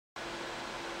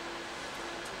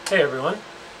Hey everyone,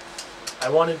 I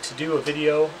wanted to do a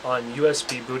video on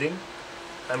USB booting.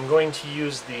 I'm going to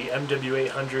use the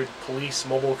MW800 police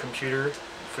mobile computer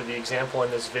for the example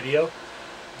in this video,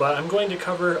 but I'm going to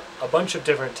cover a bunch of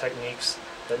different techniques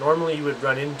that normally you would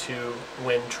run into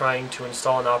when trying to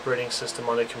install an operating system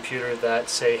on a computer that,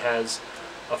 say, has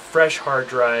a fresh hard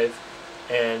drive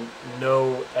and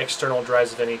no external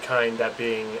drives of any kind, that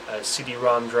being a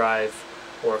CD-ROM drive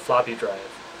or a floppy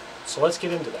drive. So let's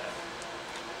get into that.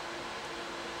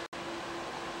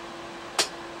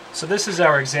 So this is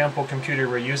our example computer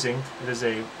we're using. It is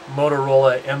a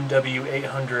Motorola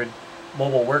MW800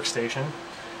 mobile workstation.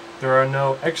 There are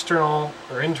no external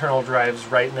or internal drives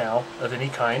right now of any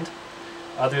kind,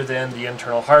 other than the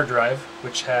internal hard drive,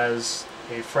 which has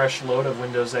a fresh load of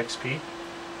Windows XP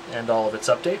and all of its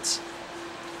updates.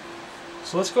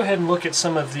 So let's go ahead and look at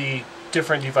some of the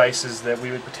different devices that we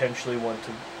would potentially want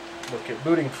to look at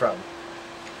booting from.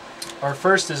 Our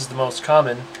first is the most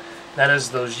common. That is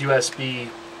those USB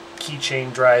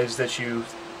keychain drives that you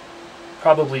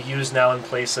probably use now in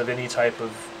place of any type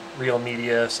of real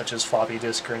media such as floppy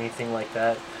disk or anything like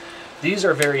that. These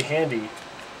are very handy,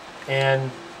 and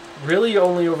really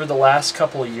only over the last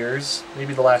couple of years,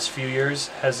 maybe the last few years,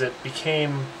 has it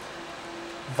became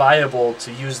viable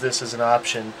to use this as an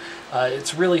option.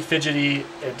 It's really fidgety,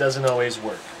 it doesn't always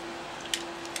work.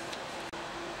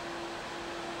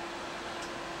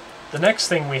 The next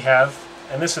thing we have,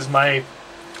 and this is my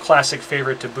classic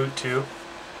favorite to boot to,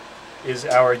 is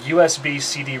our USB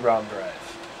CD-ROM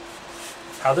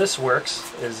drive. How this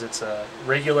works is it's a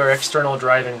regular external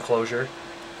drive enclosure,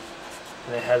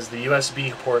 and it has the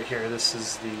USB port here. This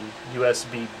is the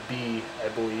USB-B, I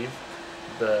believe,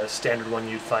 the standard one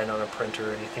you'd find on a printer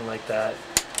or anything like that.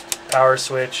 Power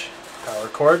switch, power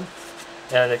cord,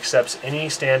 and it accepts any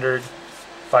standard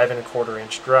 5 1/4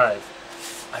 inch drive.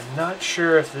 I'm not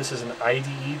sure if this is an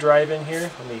IDE drive in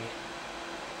here. Let me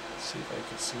see if I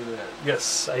can see that.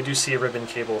 Yes, I do see a ribbon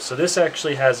cable. So this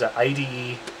actually has an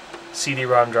IDE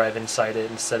CD-ROM drive inside it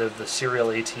instead of the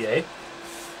serial ATA.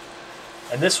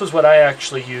 And this was what I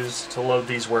actually used to load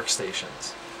these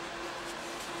workstations.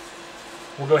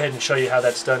 We'll go ahead and show you how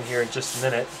that's done here in just a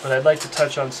minute, but I'd like to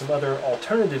touch on some other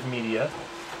alternative media.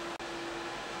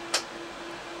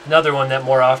 Another one that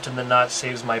more often than not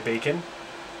saves my bacon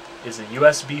is a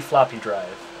USB floppy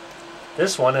drive.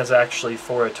 This one is actually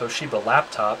for a Toshiba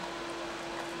laptop.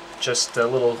 Just a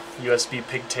little USB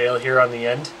pigtail here on the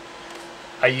end.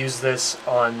 I use this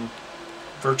on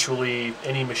virtually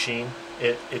any machine.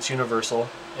 It's universal.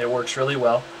 It works really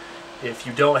well. If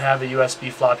you don't have a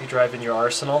USB floppy drive in your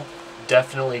arsenal,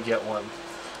 definitely get one.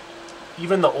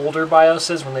 Even the older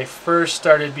BIOSes, when they first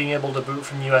started being able to boot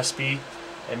from USB,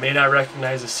 it may not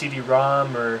recognize a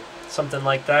CD-ROM or something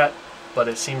like that, but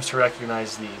it seems to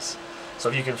recognize these. So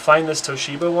if you can find this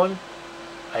Toshiba one,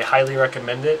 I highly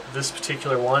recommend it. This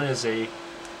particular one is a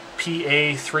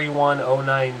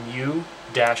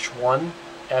PA3109U-1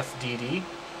 FDD.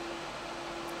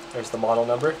 There's the model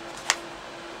number.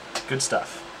 Good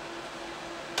stuff.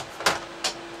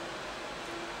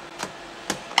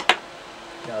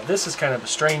 Now this is kind of a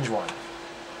strange one.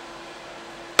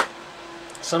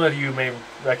 Some of you may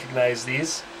recognize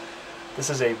these. This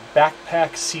is a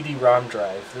backpack CD-ROM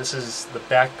drive. This is the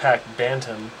Backpack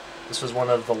Bantam. This was one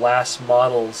of the last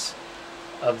models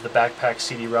of the backpack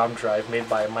CD-ROM drive made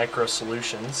by Micro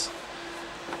Solutions.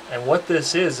 And what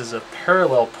this is a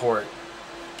parallel port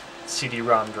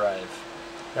CD-ROM drive.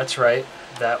 That's right,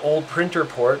 that old printer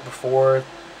port before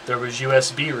there was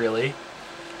USB really.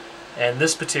 And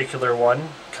this particular one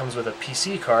comes with a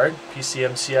PC card,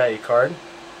 PCMCIA card.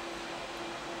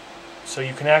 So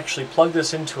you can actually plug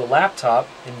this into a laptop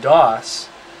in DOS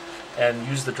and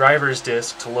use the driver's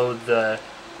disk to load the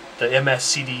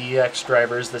MSCDEX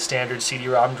drivers, the standard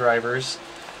CD-ROM drivers,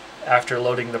 after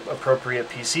loading the appropriate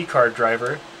PC card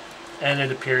driver, and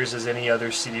it appears as any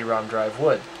other CD-ROM drive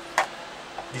would.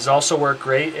 These also work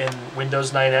great in Windows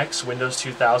 9X, Windows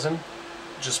 2000. It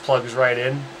just plugs right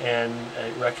in and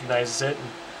it recognizes it.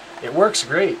 And it works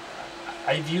great.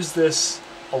 I've used this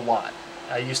a lot.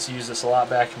 I used to use this a lot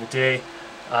back in the day.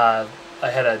 I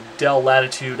had a Dell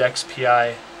Latitude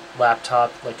XPI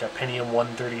laptop, like a Pentium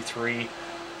 133,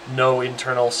 no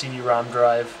internal CD-ROM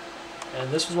drive,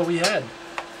 and this was what we had.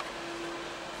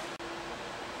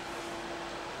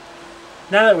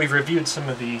 Now that we've reviewed some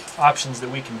of the options that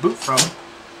we can boot from,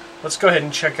 let's go ahead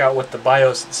and check out what the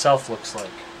BIOS itself looks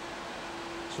like.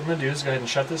 So what I'm going to do is go ahead and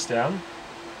shut this down.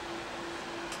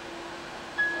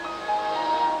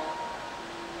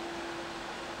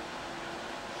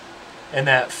 And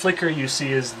that flicker you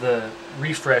see is the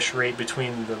refresh rate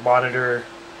between the monitor,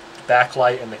 the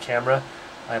backlight, and the camera.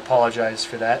 I apologize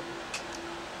for that.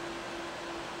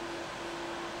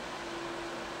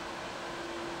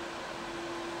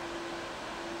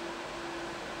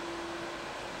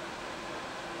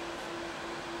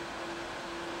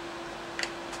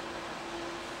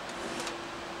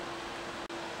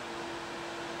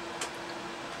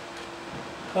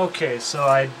 Okay, so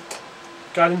I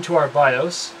got into our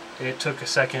BIOS. It took a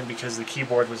second because the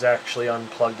keyboard was actually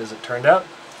unplugged as it turned out.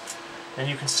 And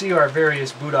you can see our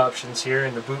various boot options here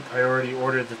in the boot priority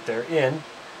order that they're in,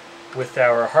 with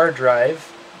our hard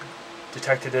drive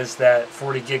detected as that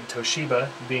 40 gig Toshiba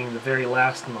being the very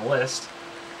last on the list.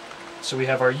 So we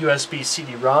have our USB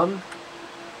CD-ROM,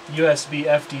 USB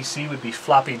FDC would be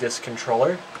floppy disk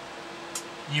controller,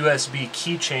 USB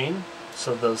keychain,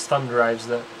 so those thumb drives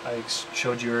that I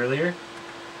showed you earlier.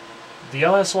 The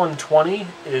LS120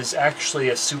 is actually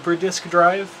a super disk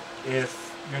drive. If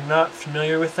you're not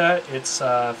familiar with that, it's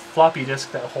a floppy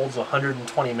disk that holds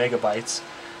 120 megabytes.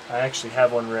 I actually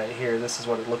have one right here. This is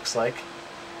what it looks like.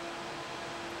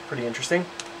 Pretty interesting.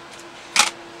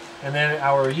 And then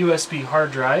our USB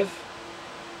hard drive,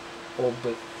 old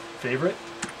but favorite.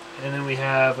 And then we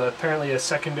have apparently a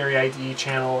secondary IDE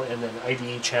channel and then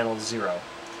IDE channel 0.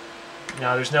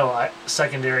 Now there's no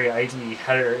secondary IDE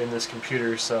header in this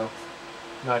computer, so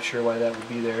I'm not sure why that would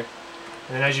be there.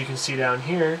 And then as you can see down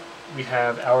here, we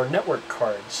have our network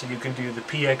card, so you can do the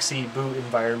PXE boot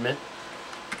environment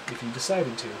if you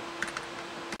decided to.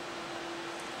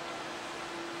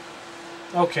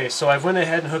 Okay, so I've went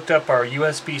ahead and hooked up our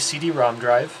USB CD-ROM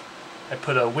drive. I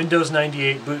put a Windows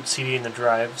 98 boot CD in the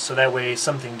drive, so that way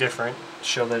something different,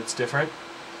 show that it's different.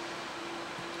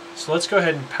 So let's go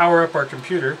ahead and power up our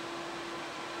computer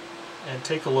and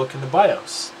take a look in the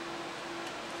BIOS.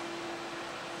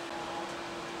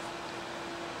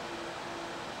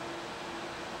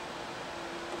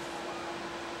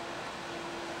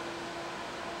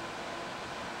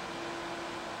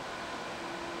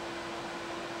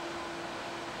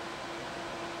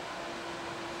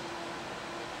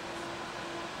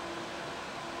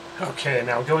 Okay,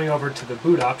 now going over to the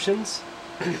boot options,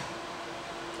 you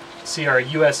can see our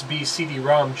USB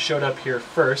CD-ROM showed up here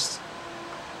first.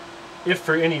 If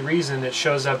for any reason it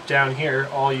shows up down here,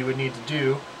 all you would need to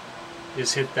do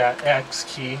is hit that X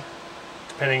key,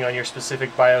 depending on your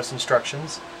specific BIOS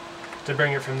instructions, to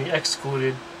bring it from the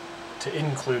excluded to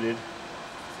included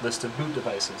list of boot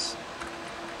devices.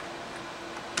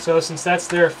 So since that's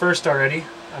there first already,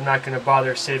 I'm not going to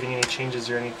bother saving any changes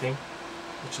or anything.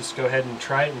 Let's just go ahead and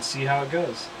try it and see how it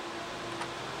goes.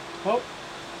 Oh,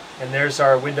 and there's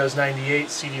our Windows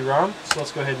 98 CD-ROM. So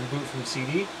let's go ahead and boot from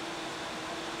CD.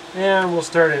 And we'll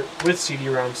start it with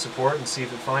CD-ROM support and see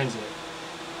if it finds it.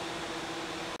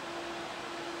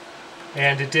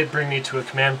 And it did bring me to a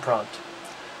command prompt.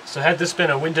 So had this been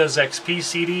a Windows XP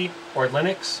CD or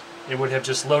Linux, it would have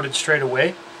just loaded straight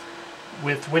away.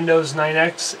 With Windows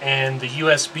 9X and the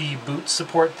USB boot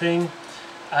support thing,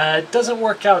 it doesn't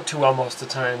work out too well most of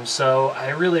the time, so I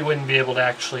really wouldn't be able to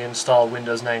actually install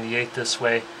Windows 98 this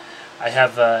way. I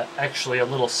have actually a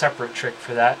little separate trick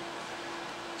for that.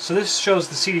 So this shows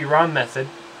the CD-ROM method.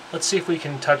 Let's see if we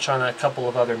can touch on a couple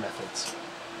of other methods.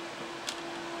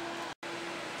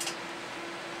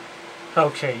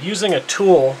 Okay, using a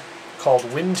tool called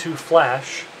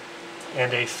Win2Flash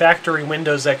and a factory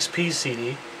Windows XP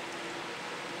CD,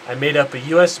 I made up a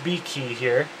USB key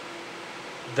here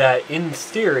that in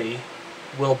theory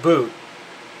will boot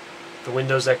the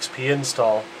Windows XP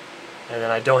install, and then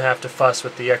I don't have to fuss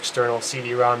with the external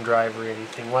CD-ROM drive or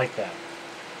anything like that.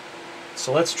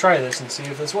 So let's try this and see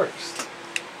if this works.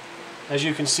 As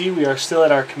you can see, we are still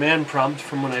at our command prompt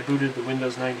from when I booted the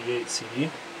Windows 98 CD.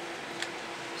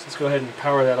 So let's go ahead and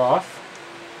power that off.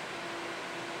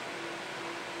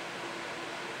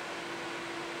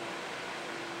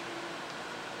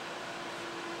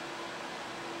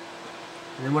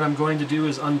 And then what I'm going to do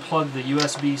is unplug the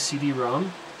USB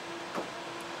CD-ROM.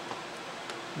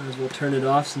 Might as well turn it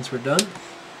off since we're done.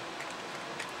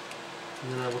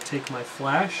 And then I will take my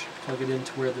flash, plug it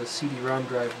into where the CD-ROM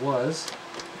drive was.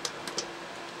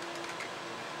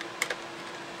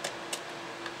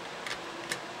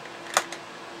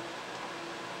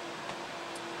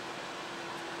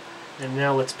 And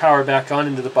now let's power back on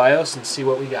into the BIOS and see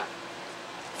what we got.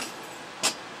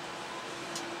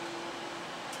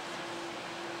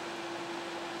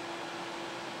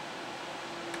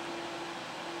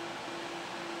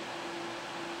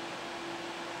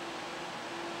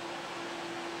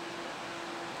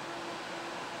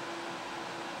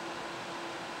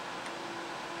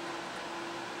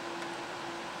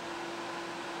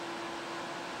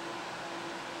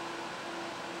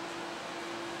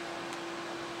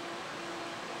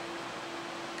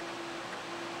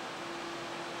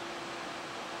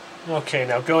 Okay,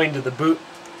 now going to the boot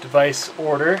device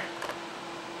order,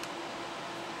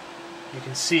 you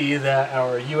can see that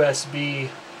our USB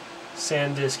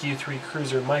SanDisk U3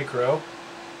 Cruiser Micro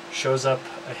shows up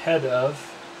ahead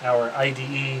of our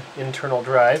IDE internal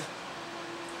drive.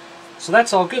 So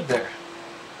that's all good there.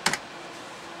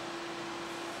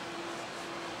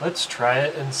 Let's try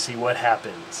it and see what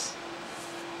happens.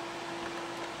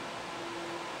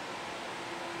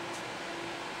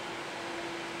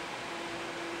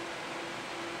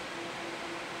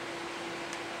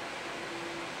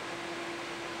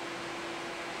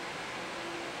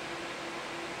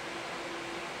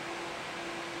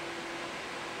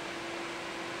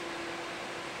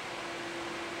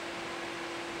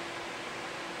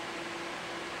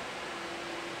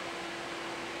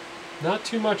 Not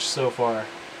too much so far.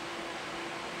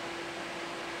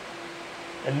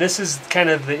 And this is kind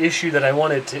of the issue that I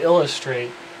wanted to illustrate,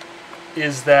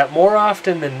 is that more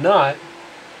often than not,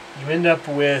 you end up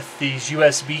with these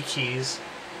USB keys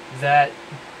that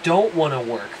don't want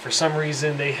to work. For some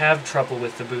reason, they have trouble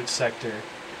with the boot sector.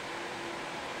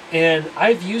 And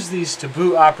I've used these to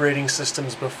boot operating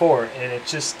systems before, and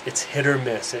it's hit or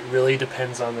miss. It really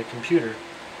depends on the computer.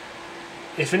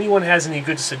 If anyone has any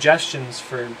good suggestions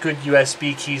for good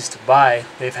USB keys to buy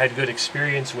they've had good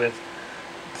experience with,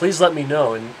 please let me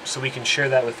know, and so we can share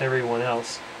that with everyone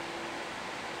else.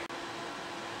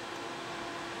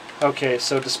 Okay,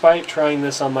 so despite trying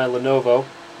this on my Lenovo,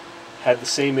 had the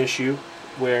same issue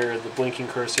where the blinking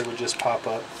cursor would just pop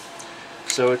up.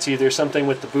 So it's either something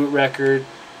with the boot record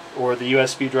or the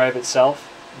USB drive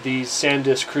itself. These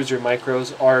SanDisk Cruiser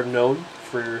Micros are known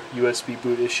for USB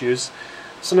boot issues.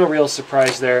 So no real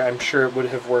surprise there. I'm sure it would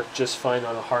have worked just fine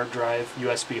on a hard drive,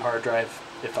 USB hard drive,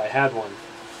 if I had one.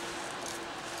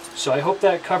 So I hope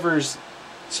that covers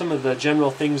some of the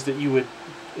general things that you would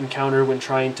encounter when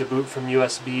trying to boot from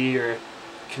USB or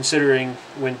considering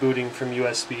when booting from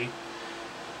USB.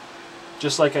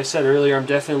 Just like I said earlier, I'm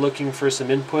definitely looking for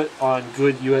some input on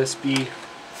good USB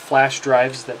flash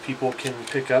drives that people can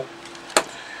pick up.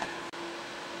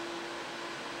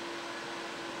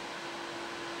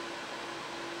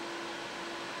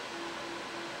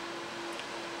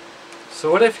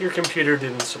 So what if your computer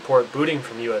didn't support booting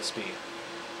from USB?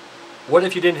 What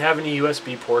if you didn't have any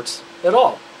USB ports at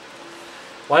all?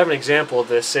 Well, I have an example of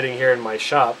this sitting here in my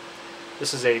shop.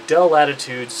 This is a Dell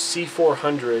Latitude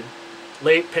C400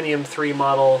 late Pentium 3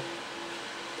 model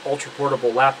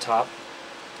ultra-portable laptop.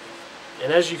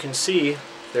 And as you can see,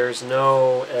 there's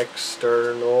no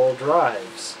external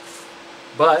drives.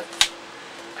 But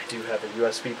I do have a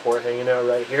USB port hanging out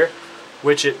right here,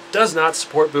 which it does not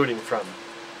support booting from.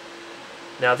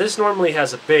 Now this normally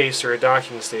has a base or a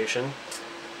docking station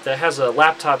that has a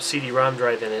laptop CD-ROM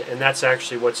drive in it, and that's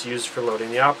actually what's used for loading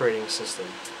the operating system.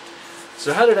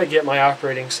 So how did I get my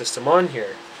operating system on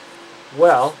here?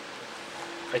 Well,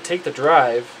 I take the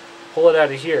drive, pull it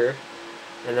out of here,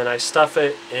 and then I stuff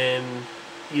it in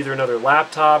either another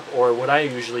laptop or what I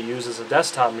usually use is a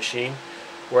desktop machine,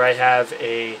 where I have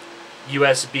a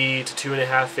USB to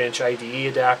 2.5-inch IDE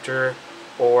adapter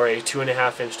or a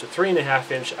 2.5-inch to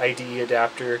 3.5-inch IDE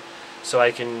adapter, so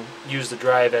I can use the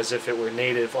drive as if it were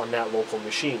native on that local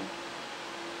machine.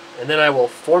 And then I will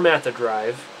format the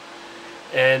drive,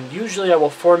 and usually I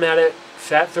will format it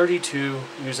FAT32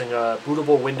 using a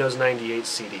bootable Windows 98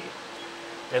 CD.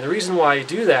 And the reason why I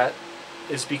do that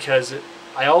is because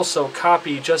I also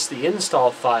copy just the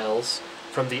install files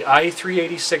from the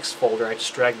i386 folder. I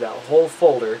just drag that whole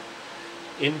folder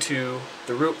into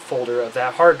the root folder of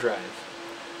that hard drive.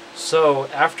 So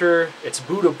after it's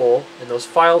bootable and those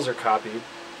files are copied,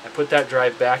 I put that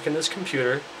drive back in this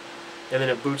computer, and then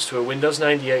it boots to a Windows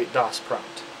 98 DOS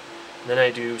prompt. And then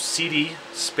I do CD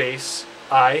space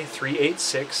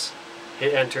i386,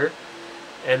 hit enter,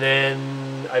 and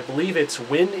then I believe it's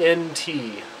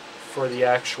WinNT for the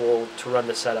actual to run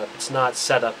the setup. It's not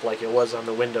set up like it was on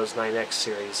the Windows 9X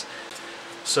series.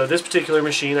 So this particular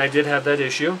machine, I did have that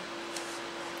issue,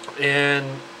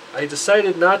 and I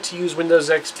decided not to use Windows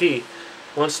XP.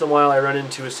 Once in a while I run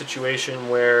into a situation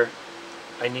where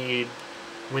I need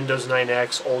Windows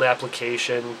 9X, old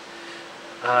application.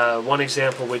 One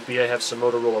example would be I have some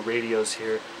Motorola radios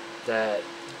here that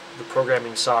the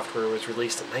programming software was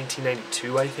released in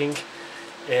 1992, I think,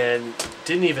 and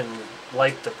didn't even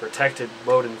like the protected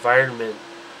mode environment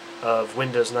of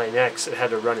Windows 9X. It had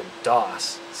to run in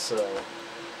DOS, so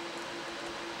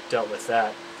dealt with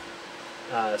that.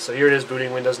 So here it is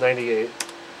booting Windows 98.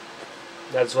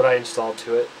 That's what I installed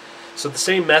to it. So the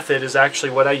same method is actually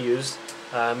what I used.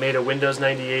 Made a Windows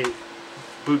 98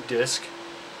 boot disk,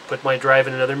 put my drive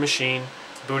in another machine,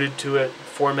 booted to it,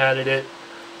 formatted it,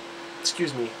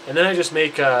 excuse me, and then I just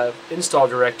make a install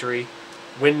directory,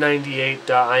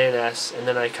 win98.ins, and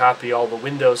then I copy all the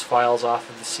Windows files off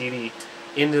of the CD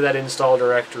into that install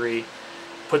directory,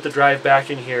 put the drive back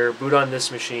in here, boot on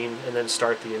this machine, and then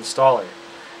start the installer.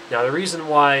 Now the reason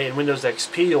why in Windows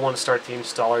XP you'll want to start the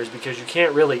installer is because you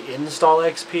can't really install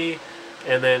XP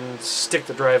and then stick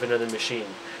the drive into the machine.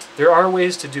 There are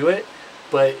ways to do it,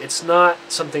 but it's not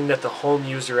something that the home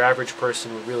user average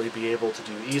person would really be able to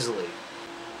do easily.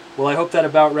 Well, I hope that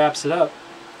about wraps it up.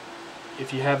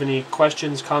 If you have any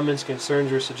questions, comments,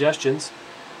 concerns, or suggestions,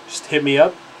 just hit me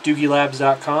up,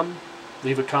 doogielabs.com,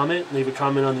 leave a comment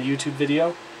on the YouTube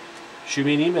video, shoot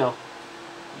me an email.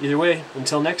 Either way,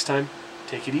 until next time,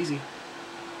 take it easy.